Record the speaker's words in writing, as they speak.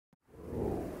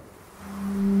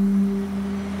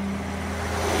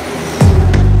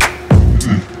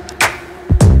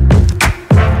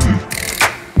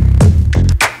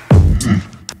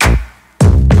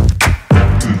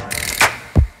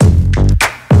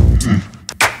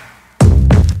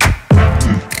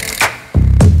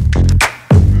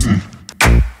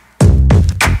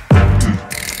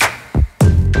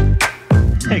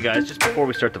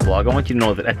start the vlog, I want you to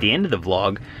know that at the end of the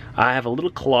vlog, I have a little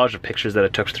collage of pictures that I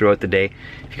took throughout the day.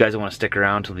 If you guys want to stick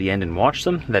around till the end and watch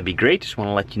them, that'd be great. Just want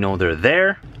to let you know they're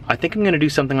there. I think I'm going to do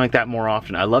something like that more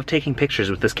often. I love taking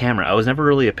pictures with this camera. I was never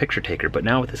really a picture taker, but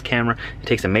now with this camera, it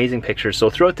takes amazing pictures.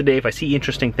 So throughout the day, if I see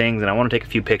interesting things and I want to take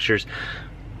a few pictures,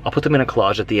 I'll put them in a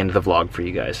collage at the end of the vlog for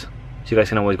you guys. So you guys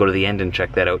can always go to the end and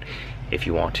check that out if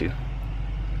you want to.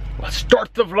 Let's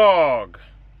start the vlog!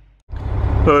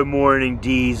 Good morning,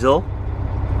 Diesel.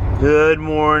 Good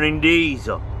morning,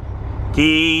 Diesel.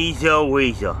 Diesel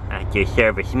Weasel. At your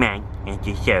service, man. At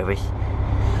your service.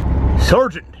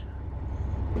 Sergeant!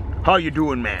 How you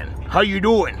doing, man? How you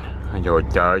doing?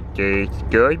 It's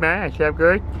good, man. Is that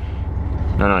good?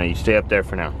 No, you stay up there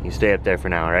for now. You stay up there for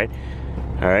now, alright?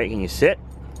 Alright, can you sit?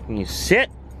 Can you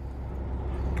sit?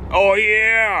 Oh,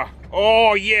 yeah!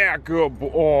 Oh, yeah! Good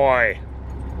boy!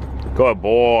 Good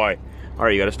boy.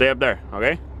 Alright, you gotta stay up there,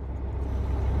 okay?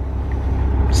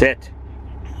 Sit.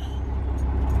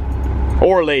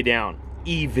 Or lay down.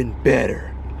 Even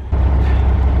better.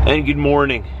 And good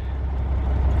morning.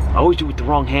 I always do it with the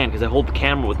wrong hand because I hold the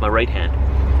camera with my right hand.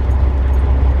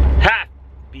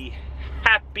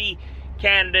 Happy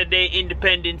Canada Day,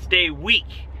 Independence Day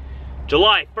week.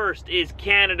 July 1st is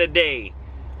Canada Day.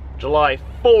 July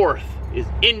 4th is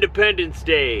Independence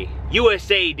Day,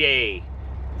 USA Day.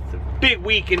 It's a big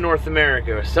week in North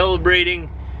America. We're celebrating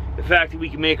the fact that we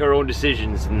can make our own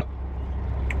decisions. And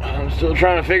I'm still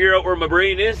trying to figure out where my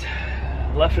brain is.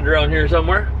 Left it around here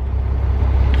somewhere.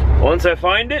 Once I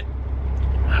find it,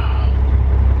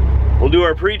 we'll do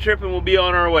our pre-trip and we'll be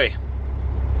on our way.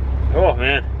 Oh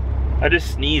man, I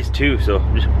just sneezed too, so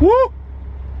just whoo!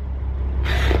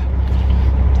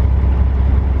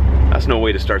 That's no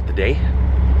way to start the day.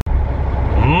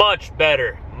 Much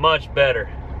better, much better.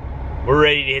 We're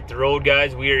ready to hit the road,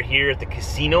 guys. We are here at the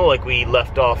casino like we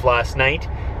left off last night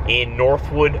in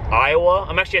Northwood, Iowa.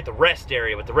 I'm actually at the rest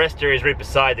area, but the rest area is right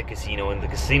beside the casino, and the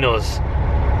casino's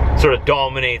sort of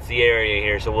dominates the area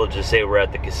here, so we'll just say we're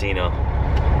at the casino.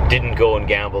 Didn't go and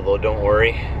gamble though, don't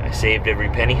worry. I saved every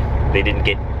penny. They didn't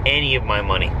get any of my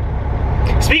money.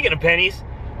 Speaking of pennies,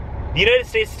 the United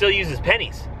States still uses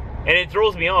pennies. And it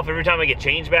throws me off every time I get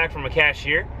change back from a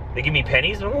cashier. They give me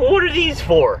pennies. What are these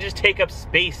for? Just take up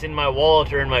space in my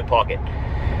wallet or in my pocket.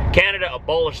 Canada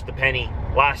abolished the penny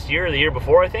last year, or the year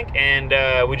before I think, and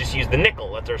we just use the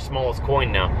nickel. That's our smallest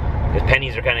coin now. Because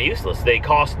pennies are kind of useless. They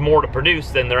cost more to produce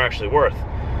than they're actually worth.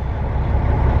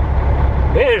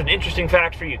 Yeah, there's an interesting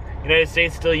fact for you. The United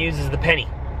States still uses the penny.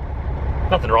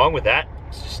 Nothing wrong with that.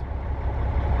 It's just,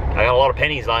 I got a lot of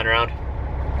pennies lying around.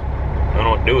 I don't know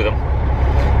what to do with them.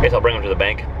 I guess I'll bring them to the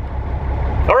bank.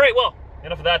 Alright, well,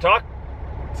 enough of that talk.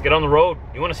 Let's get on the road.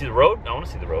 You want to see the road? I want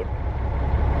to see the road.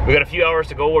 We got a few hours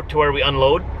to go to where we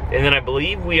unload, and then I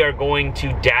believe we are going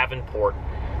to Davenport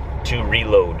to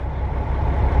reload.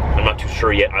 I'm not too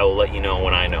sure yet. I will let you know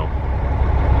when I know.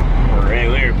 Alright,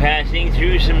 we're passing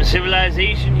through some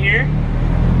civilization here.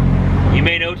 You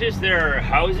may notice there are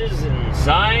houses and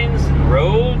signs and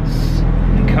roads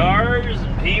and cars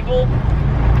and people.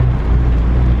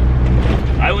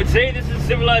 I would say this is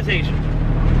civilization.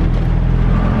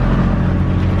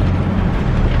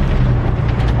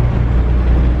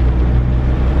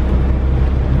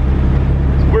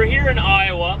 So we're here in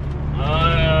Iowa.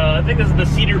 I think this is the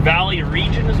Cedar Valley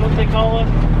region is what they call it.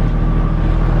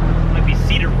 Might be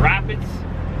Cedar Rapids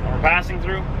that we're passing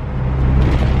through.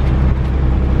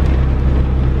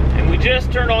 And we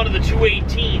just turned onto the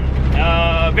 218.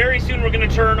 Very soon we're going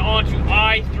to turn onto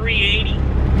I-380.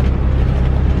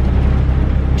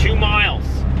 2 miles,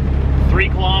 3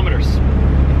 kilometers.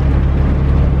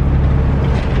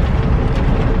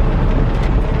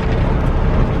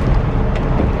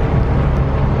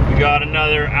 We got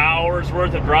another hour's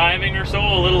worth of driving or so,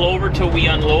 a little over till we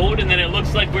unload, and then it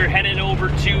looks like we're headed over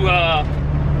to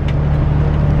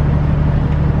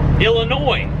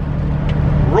Illinois,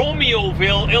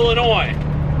 Romeoville, Illinois.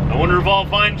 I wonder if I'll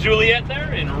find Juliet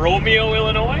there in Romeo,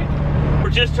 Illinois.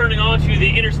 We're just turning on to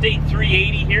the Interstate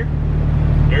 380 here.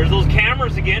 There's those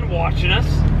cameras again watching us.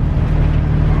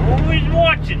 Always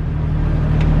watching.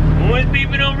 Always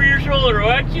peeping over your shoulder.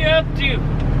 What you up to?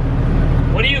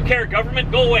 What do you care, government?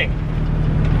 Go away.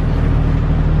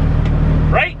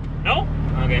 Right? No?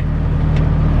 Okay.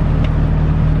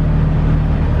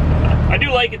 I do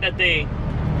like it that they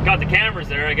got the cameras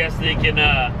there. I guess they can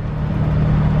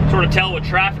sort of tell what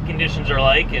traffic conditions are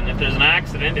like, and if there's an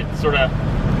accident, it sort of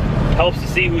helps to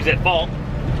see who's at fault.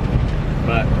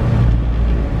 But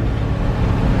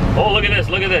oh, look at this,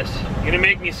 look at this. You're gonna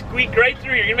make me squeak right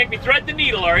through. You're gonna make me thread the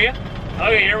needle, are you?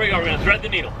 Okay, here we go. We're gonna thread the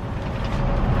needle.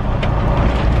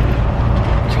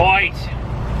 Tight.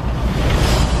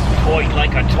 Fight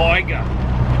like a tiger.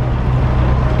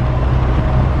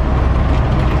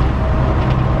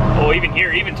 Oh, even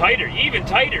here, even tighter, even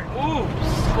tighter. Ooh,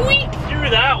 squeak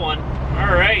through that one.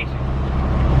 All right.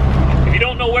 If you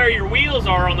don't know where your wheels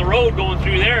are on the road going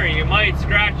through there, you might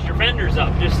scratch your fenders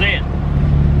up, just saying.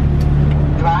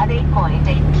 Drive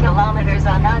 8.8 kilometers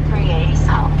on a 380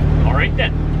 south. All right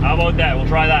then, how about that? We'll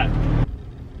try that.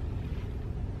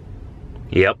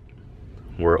 Yep,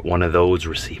 we're at one of those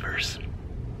receivers.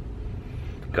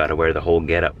 Gotta wear the whole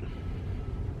getup.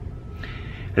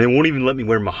 And they won't even let me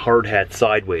wear my hard hat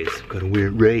sideways. Gotta wear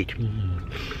it right.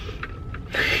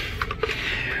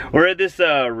 We're at this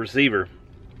receiver,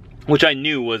 which I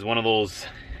knew was one of those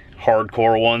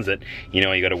hardcore ones that, you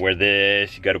know, you gotta wear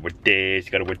this, you gotta wear this,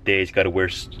 you gotta wear this, you gotta wear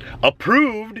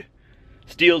approved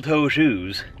steel toe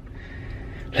shoes.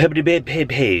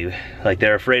 Like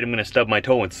they're afraid I'm gonna stub my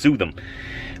toe and sue them.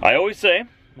 I always say,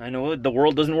 I know the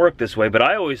world doesn't work this way, but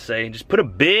I always say, just put a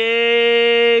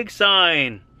big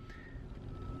sign.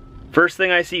 First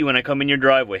thing I see when I come in your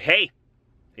driveway, hey,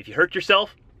 if you hurt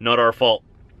yourself, not our fault.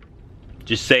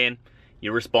 Just saying,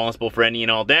 you're responsible for any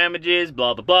and all damages,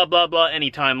 blah, blah, blah, blah, blah,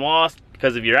 any time lost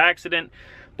because of your accident,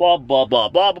 blah, blah, blah,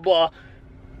 blah, blah, blah.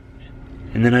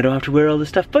 And then I don't have to wear all this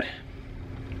stuff, but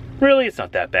really, it's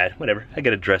not that bad. Whatever, I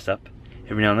gotta dress up.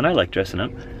 Every now and then I like dressing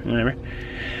up, whatever.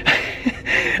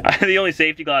 The only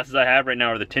safety glasses I have right now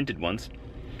are the tinted ones.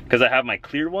 Because I have my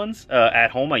clear ones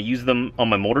at home. I use them on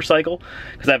my motorcycle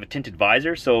because I have a tinted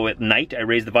visor. So at night, I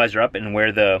raise the visor up and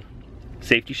wear the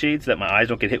safety shades so that my eyes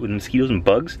don't get hit with mosquitoes and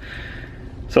bugs.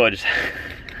 So I just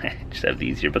have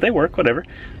these here, but they work, whatever.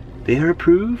 They are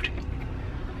approved.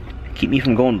 Keep me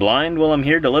from going blind while I'm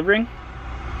here delivering.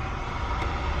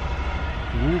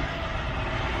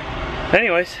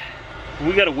 Anyways,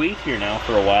 we gotta wait here now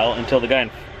for a while until the guy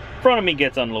in front of me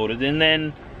gets unloaded, and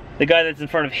then the guy that's in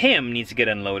front of him needs to get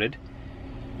unloaded.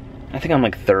 I think I'm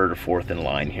like third or fourth in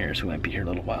line here, so we might be here a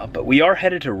little while. But we are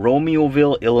headed to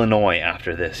Romeoville, Illinois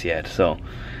after this yet, so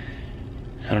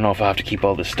I don't know if I have to keep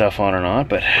all this stuff on or not,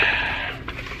 but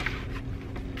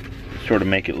sort of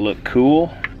make it look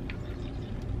cool.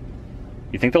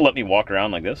 You think they'll let me walk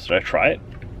around like this? Should I try it?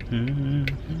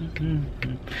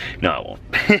 No, I won't.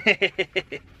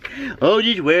 Oh,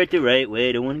 just wear it the right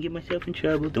way. Don't want to get myself in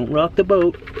trouble. Don't rock the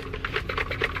boat.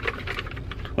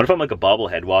 What if I'm like a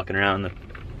bobblehead walking around the...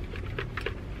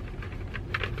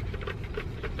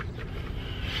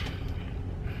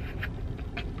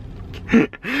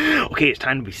 Okay, it's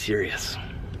time to be serious.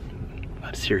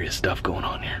 Got serious stuff going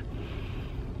on here.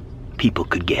 People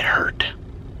could get hurt.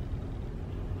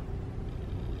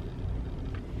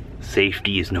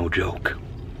 Safety is no joke.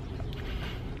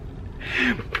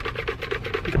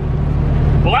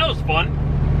 Well, that was fun.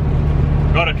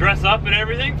 Got to dress up and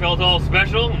everything, felt all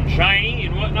special and shiny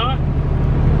and whatnot.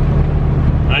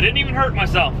 And I didn't even hurt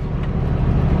myself.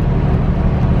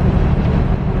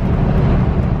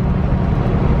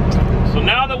 So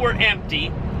now that we're empty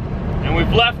and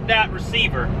we've left that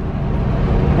receiver,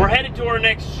 we're headed to our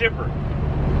next shipper.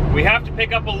 We have to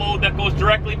pick up a load that goes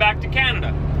directly back to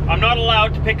Canada. I'm not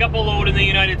allowed to pick up a load in the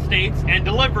United States and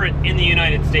deliver it in the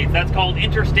United States. That's called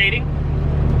interstating,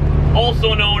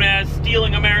 also known as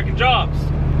stealing American jobs.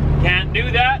 Can't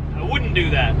do that. I wouldn't do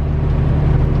that.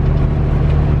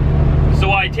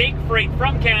 So I take freight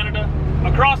from Canada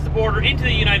across the border into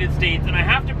the United States, and I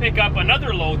have to pick up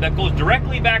another load that goes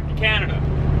directly back to Canada.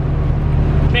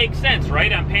 Makes sense,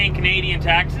 right? I'm paying Canadian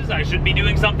taxes. I should be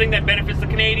doing something that benefits the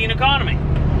Canadian economy.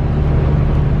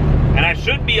 And I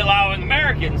should be allowing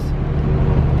Americans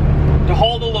to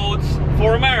haul the loads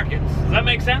for Americans. Does that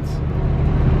make sense?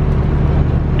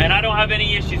 And I don't have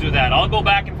any issues with that. I'll go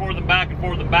back and forth and back and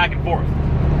forth and back and forth.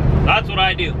 That's what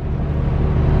I do.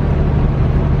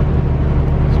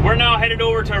 So we're now headed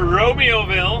over to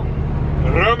Romeoville.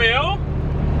 Romeo?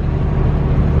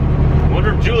 I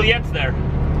wonder if Juliet's there.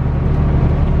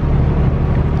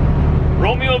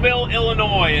 Romeoville,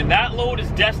 Illinois, and that load is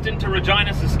destined to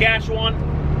Regina, Saskatchewan.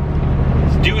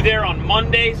 It's due there on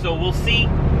Monday, so we'll see.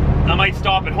 I might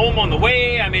stop at home on the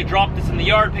way. I may drop this in the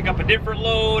yard, pick up a different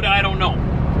load. I don't know.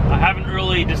 I haven't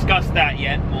really discussed that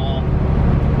yet. We'll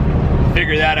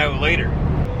figure that out later.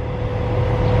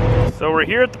 So we're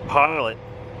here at the Pilot,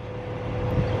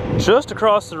 just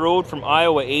across the road from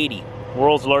Iowa 80,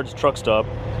 world's largest truck stop.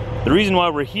 The reason why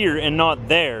we're here and not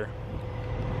there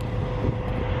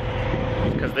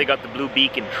is because they got the Blue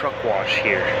Beacon truck wash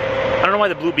here. I don't know why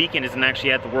the Blue Beacon isn't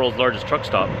actually at the world's largest truck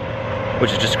stop,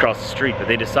 which is just across the street, but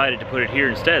they decided to put it here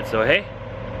instead. So hey,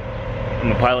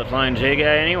 I'm a Pilot Flying J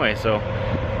guy anyway, so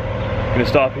I'm gonna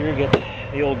stop here, get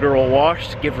the old girl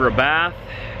washed, give her a bath.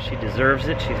 She deserves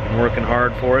it. She's been working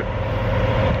hard for it.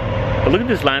 But look at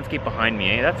this landscape behind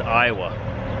me, eh? That's Iowa.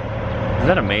 Isn't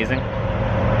that amazing?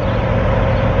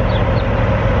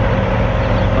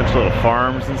 Bunch of little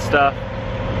farms and stuff.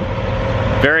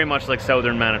 Very much like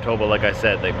southern Manitoba, like I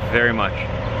said, like very much.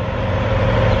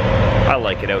 I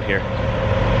like it out here.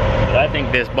 But I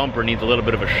think this bumper needs a little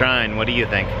bit of a shine. What do you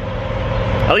think?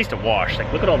 At least a wash.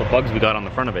 Like, look at all the bugs we got on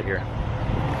the front of it here.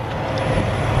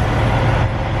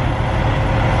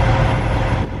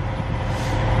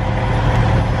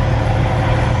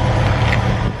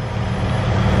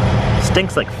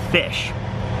 Stinks like fish.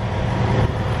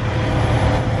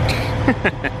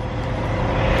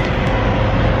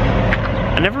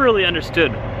 I never really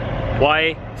understood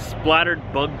why splattered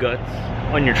bug guts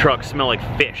on your truck smell like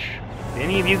fish. Did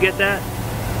any of you get that?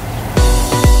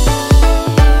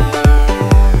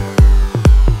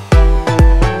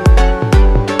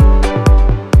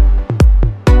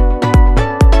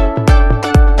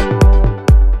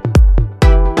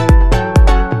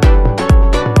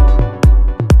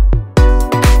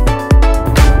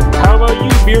 How about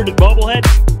you, bearded bobblehead?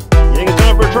 You think it's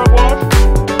time for a truck wash?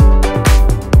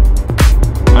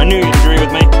 I knew you'd agree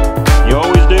with me. You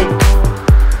always do.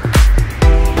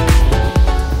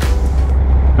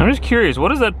 I'm just curious,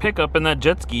 what is that pickup and that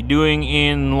jet ski doing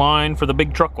in line for the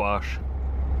big truck wash?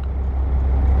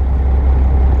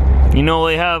 You know,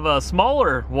 they have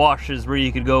smaller washes where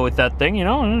you could go with that thing, you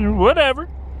know, whatever.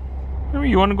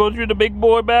 You want to go through the big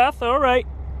boy bath? All right.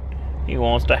 He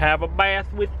wants to have a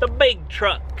bath with the big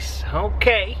trucks.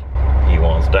 Okay. He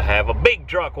wants to have a big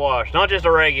truck wash, not just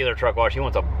a regular truck wash. He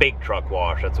wants a big truck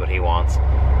wash. That's what he wants.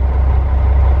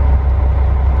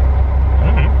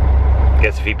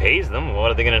 Guess if he pays them,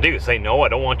 what are they gonna do? Say, no, I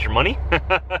don't want your money? Oh,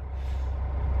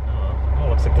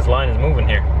 looks like this line is moving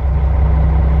here.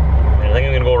 I think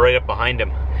I'm gonna go right up behind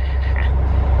him.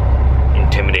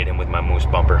 Intimidate him with my moose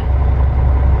bumper.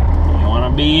 You wanna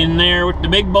be in there with the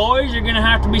big boys? You're gonna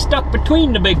have to be stuck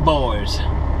between the big boys.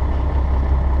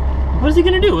 What is he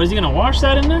gonna do? Is he gonna wash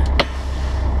that in there?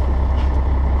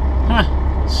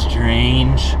 Huh,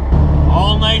 strange.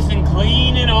 All nice and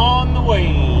clean and on the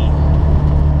way.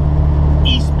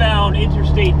 Eastbound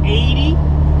Interstate 80,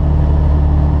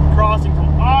 crossing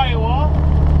from Iowa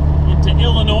into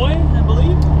Illinois, I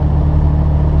believe.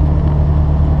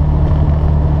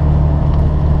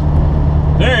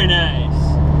 Very nice.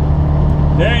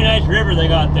 Very nice river they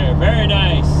got there. Very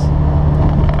nice.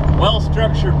 Well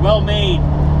structured, well made,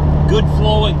 good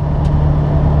flowing.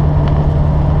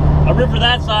 A river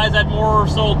that size I'd more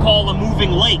so call a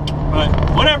moving lake, but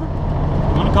whatever.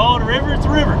 You want to call it a river, it's a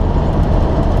river.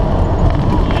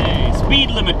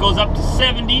 Speed limit goes up to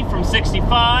 70 from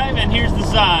 65, and here's the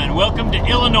sign: welcome to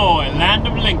Illinois, land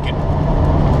of Lincoln.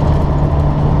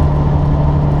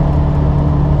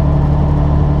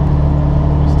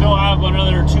 We still have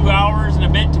another 2 hours and a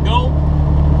bit to go.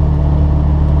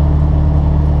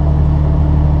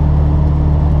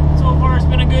 So far it's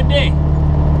been a good day.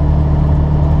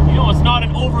 You know, it's not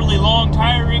an overly long,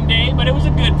 tiring day, but it was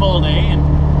a good full day, and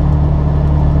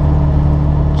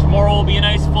tomorrow will be a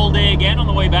nice full day again on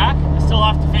the way back. I still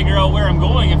have to figure out where I'm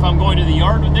going, if I'm going to the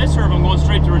yard with this or if I'm going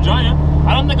straight to Regina.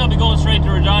 I don't think I'll be going straight to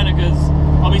Regina because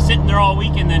I'll be sitting there all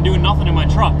weekend then doing nothing in my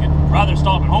truck. I'd rather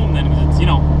stop at home then because it's, you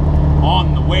know,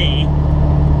 on the way.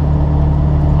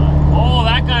 Oh,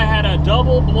 that guy had a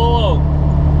double blowout.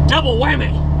 Double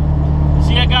whammy!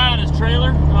 See that guy on his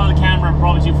trailer? Oh, the camera, I'm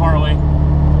probably too far away.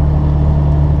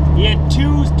 He had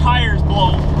 2 tires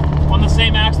blow on the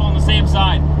same axle on the same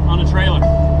side on a trailer.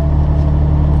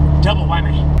 Double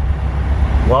whammy.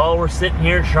 Well, we're sitting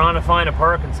here trying to find a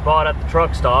parking spot at the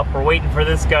truck stop. We're waiting for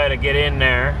this guy to get in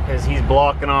there because he's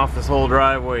blocking off this whole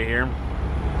driveway here.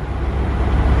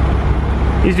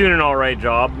 He's doing an alright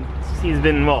job. He's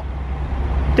been, well,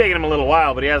 taking him a little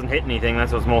while, but he hasn't hit anything.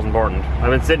 That's what's most important.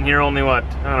 I've been sitting here only, what,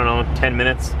 I don't know, 10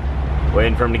 minutes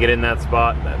waiting for him to get in that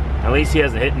spot. But at least he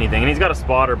hasn't hit anything. And he's got a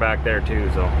spotter back there too,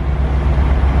 so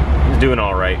he's doing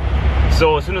alright.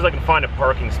 So as soon as I can find a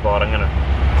parking spot, I'm gonna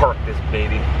park this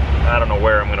baby. I don't know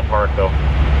where I'm gonna park though.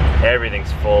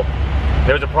 Everything's full.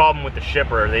 There was a problem with the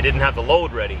shipper. They didn't have the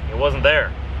load ready. It wasn't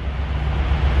there.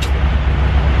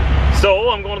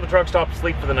 So I'm going to the truck stop to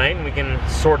sleep for the night and we can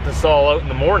sort this all out in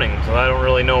the morning. So I don't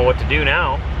really know what to do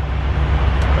now.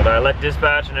 But I let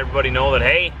dispatch and everybody know that,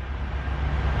 hey,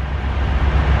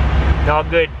 not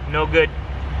good, no good.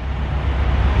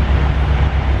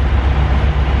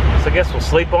 So I guess we'll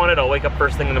sleep on it. I'll wake up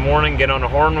first thing in the morning, get on a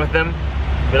horn with them,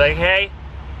 be like, hey.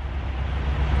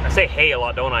 I say hey a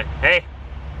lot, don't I? Hey.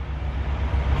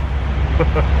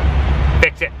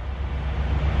 Fix it.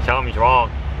 Tell him he's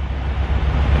wrong.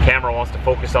 The camera wants to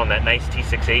focus on that nice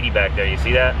T680 back there. You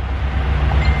see that?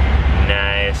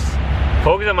 Nice.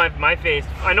 Focus on my face.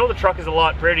 I know the truck is a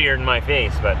lot prettier than my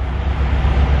face, but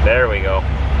there we go.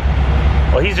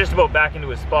 Well, he's just about back into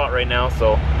his spot right now,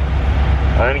 so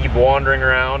I'm gonna keep wandering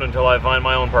around until I find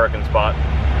my own parking spot.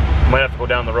 Might have to go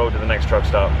down the road to the next truck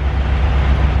stop.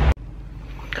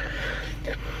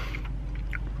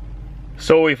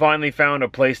 So we finally found a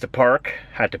place to park.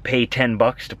 Had to pay 10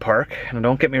 bucks to park. And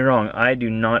don't get me wrong, I do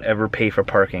not ever pay for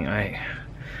parking.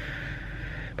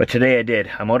 But today I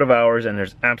did. I'm out of hours and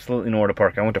there's absolutely nowhere to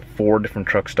park. I went to 4 different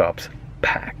truck stops.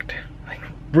 Packed. Like,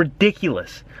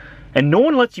 ridiculous. And no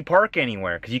one lets you park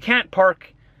anywhere, because you can't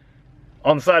park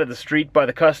on the side of the street by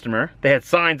the customer. They had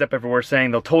signs up everywhere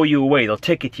saying they'll tow you away, they'll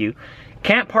ticket you.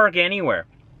 Can't park anywhere.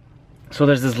 So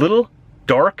there's this little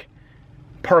dark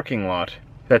parking lot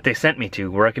that they sent me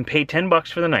to where I can pay 10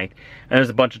 bucks for the night, and there's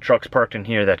a bunch of trucks parked in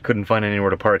here that couldn't find anywhere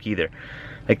to park either.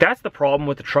 Like, that's the problem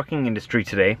with the trucking industry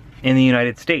today in the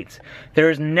United States. There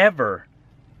is never,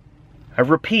 I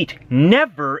repeat,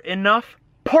 never enough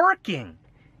parking.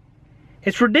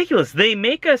 It's ridiculous. They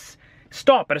make us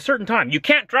stop at a certain time. You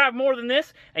can't drive more than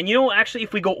this, and you know, actually,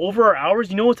 if we go over our hours,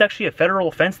 you know it's actually a federal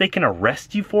offense. They can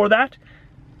arrest you for that.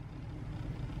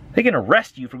 They can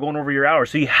arrest you for going over your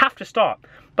hours, so you have to stop.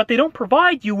 But they don't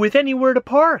provide you with anywhere to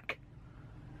park.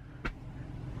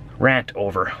 Rant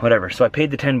over, whatever. So I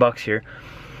paid the 10 bucks here.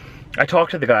 I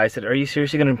talked to the guy, I said, are you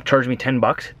seriously gonna charge me 10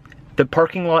 bucks? The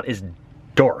parking lot is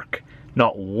dark.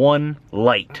 Not one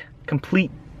light.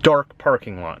 Complete dark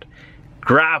parking lot.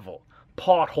 Gravel.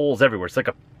 Potholes everywhere. It's like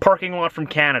a parking lot from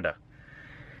Canada.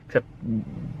 Except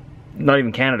not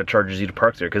even Canada charges you to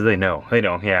park there, because they know. They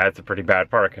know, yeah, it's a pretty bad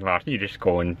parking lot. You just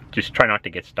go and just try not to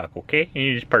get stuck, okay? And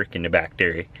you just park in the back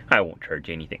there. I won't charge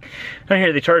you anything. And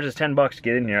here, they charge us 10 bucks to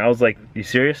get in here. I was like, you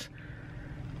serious?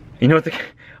 You know what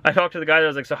I talked to the guy that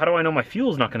was like, so how do I know my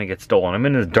fuel's not gonna get stolen? I'm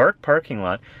in this dark parking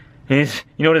lot. And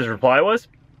you know what his reply was?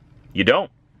 You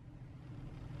don't.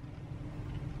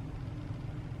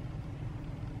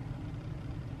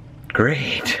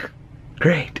 Great.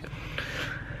 Great.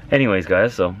 Anyways,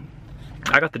 guys, so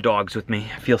I got the dogs with me.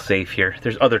 I feel safe here.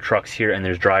 There's other trucks here and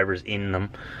there's drivers in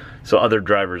them. So other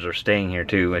drivers are staying here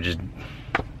too. I just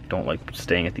don't like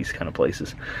staying at these kind of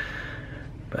places.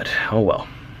 But, oh well.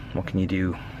 What can you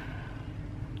do?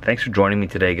 Thanks for joining me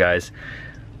today, guys.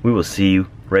 We will see you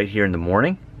right here in the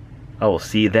morning. I will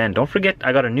see you then. Don't forget,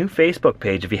 I got a new Facebook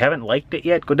page. If you haven't liked it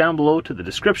yet, go down below to the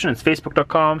description. It's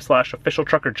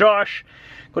facebook.com/officialtruckerjosh.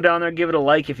 Go down there, give it a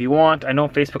like if you want. I know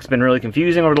Facebook's been really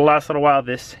confusing over the last little while.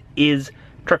 This is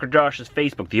Trucker Josh's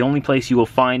Facebook, the only place you will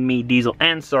find me, Diesel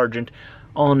and Sergeant,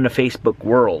 on the Facebook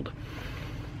world.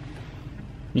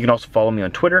 You can also follow me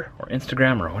on Twitter or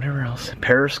Instagram or whatever else.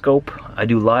 Periscope. I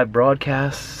do live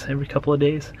broadcasts every couple of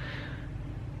days.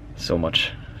 So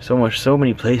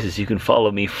many places you can follow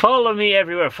me. Follow me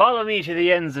everywhere. Follow me to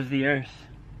the ends of the earth.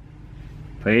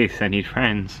 Please, I need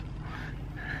friends.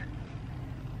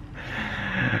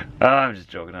 Oh, I'm just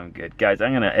joking, I'm good. Guys,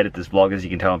 I'm gonna edit this vlog. As you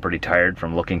can tell, I'm pretty tired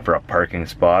from looking for a parking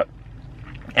spot.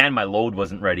 And my load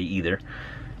wasn't ready either.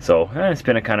 So, it's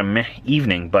been a kind of meh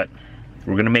evening, but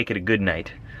we're gonna make it a good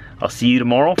night. I'll see you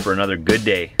tomorrow for another good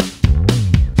day.